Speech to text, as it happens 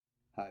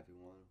Hi,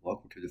 everyone.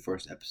 Welcome to the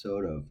first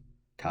episode of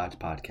Todd's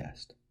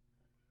Podcast.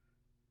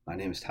 My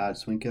name is Todd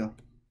Swinko,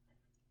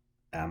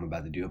 and I'm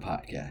about to do a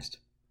podcast.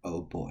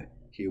 Oh boy,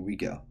 here we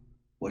go.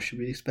 What should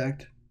we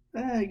expect?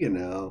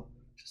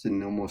 Just the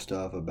normal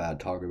stuff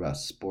about talking about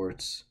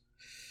sports,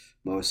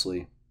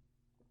 mostly.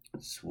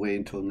 Let's wait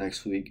until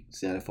next week. It's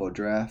the NFL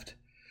draft.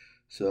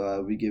 So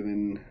I'll be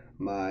giving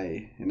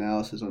my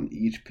analysis on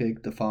each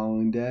pick the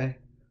following day,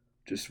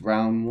 just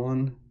round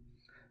one.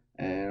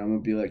 And I'm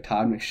going to be like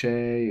Todd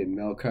McShay and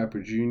Mel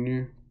Kiper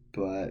Jr.,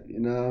 but,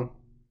 I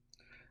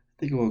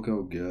think it will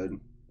go good.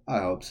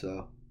 I hope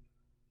so.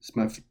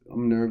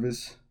 I'm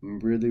nervous. I'm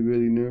really,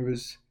 really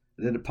nervous.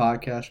 I did a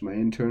podcast for my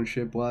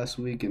internship last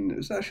week, and it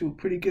was actually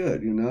pretty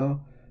good, I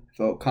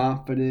felt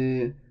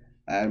confident.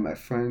 I had my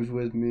friends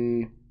with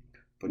me,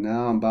 but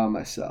now I'm by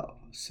myself.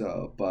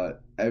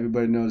 But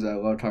everybody knows that I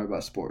love talking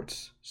about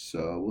sports,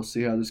 so we'll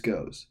see how this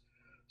goes.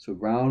 So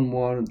round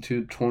one of the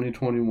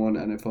 2021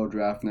 NFL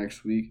draft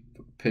next week,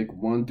 pick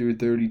 1 through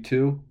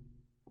 32.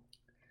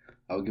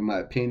 I'll give my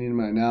opinion,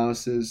 my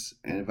analysis,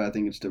 and if I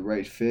think it's the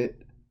right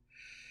fit.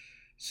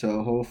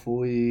 So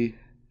hopefully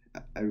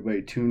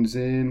everybody tunes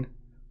in.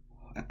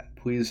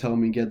 Please help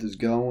me get this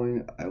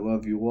going. I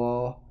love you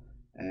all,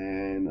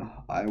 and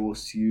I will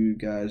see you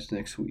guys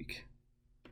next week.